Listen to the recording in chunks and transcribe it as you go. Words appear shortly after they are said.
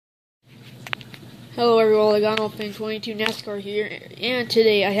Hello everyone, Fan 22 NASCAR here, and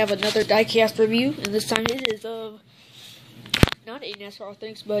today I have another diecast review, and this time it is of not a NASCAR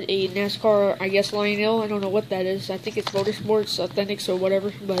Authentics, but a NASCAR, I guess, Lionel. I don't know what that is. I think it's Motorsports Authentics or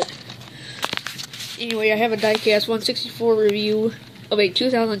whatever, but anyway, I have a diecast 164 review of a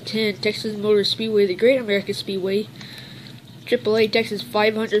 2010 Texas Motor Speedway, the Great American Speedway, AAA Texas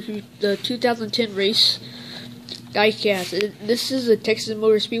 500, the 2010 race diecast. This is a Texas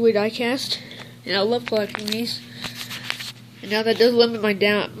Motor Speedway diecast. And I love collecting these. And now that does limit my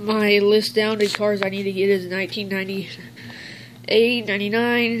list down to cars I need to get is 1998,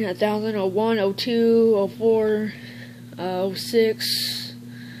 99, 1000, 01, 02, 04, 06,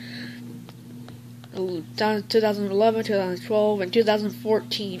 2011, 2012, and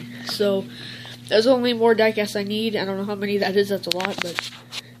 2014. So there's only more diecasts I need. I don't know how many that is. That's a lot, but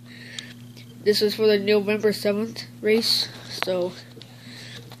this is for the November 7th race. So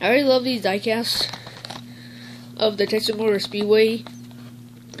I really love these diecasts of the Texas Motor Speedway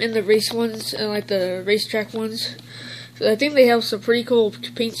and the race ones and like the racetrack ones. So I think they have some pretty cool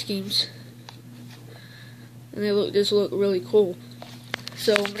paint schemes, and they just look really cool.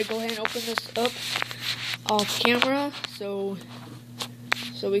 So I'm gonna go ahead and open this up off camera so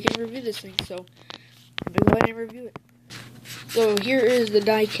we can review this thing. So I'm gonna go ahead and review it. So here is the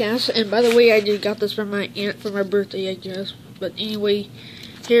diecast, and by the way, I just got this from my aunt for my birthday, I guess. But anyway,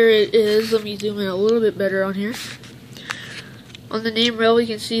 here it is. Let me zoom in a little bit better on here. On the name rail, you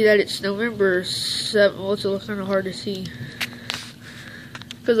can see that it's November 7th. Well, it's kind of hard to see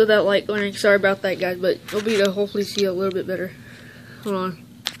because of that light glaring. Sorry about that, guys, but it'll be to hopefully see a little bit better. Hold on.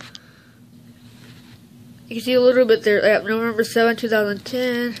 You can see a little bit there. November 7th,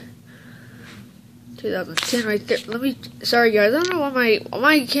 2010. 2010 right there. Sorry, guys. I don't know why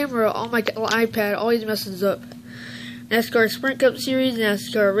my camera on my iPad always messes up. NASCAR Sprint Cup Series,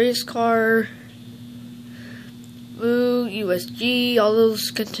 NASCAR Race Car, USG, all those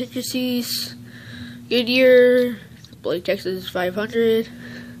contingencies, Goodyear, Blake Texas 500,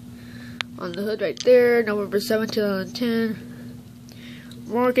 on the hood right there, November 7th, 2010,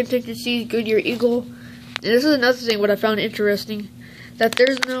 more contingencies, Goodyear Eagle. And this is another thing what I found interesting, that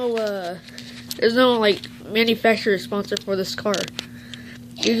there's no like manufacturer sponsor for this car.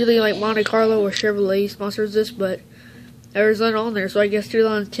 Usually like Monte Carlo or Chevrolet sponsors this, but there's none on there, so I guess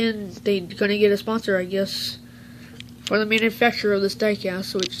 2010 they're gonna get a sponsor, I guess, for the manufacturer of this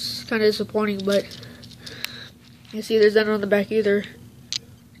diecast, which is kind of disappointing. But you see, there's none on the back either.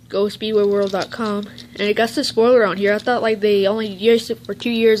 Go SpeedwayWorld.com, and it got the spoiler on here. I thought like they only used it for 2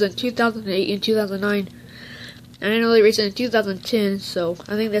 years in 2008 and 2009, and I know they raced it in 2010, so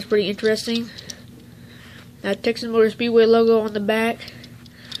I think that's pretty interesting. That Texas Motor Speedway logo on the back.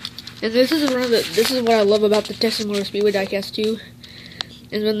 And this is what I love about the Texas Motor Speedway diecast too,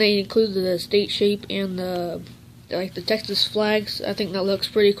 is when they include the state shape and the Texas flags. I think that looks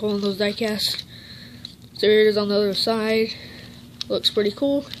pretty cool in those diecasts. So here it is on the other side. Looks pretty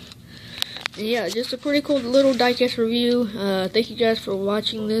cool. And yeah, just a pretty cool little diecast review. Thank you guys for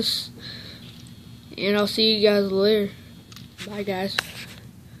watching this, and I'll see you guys later. Bye, guys.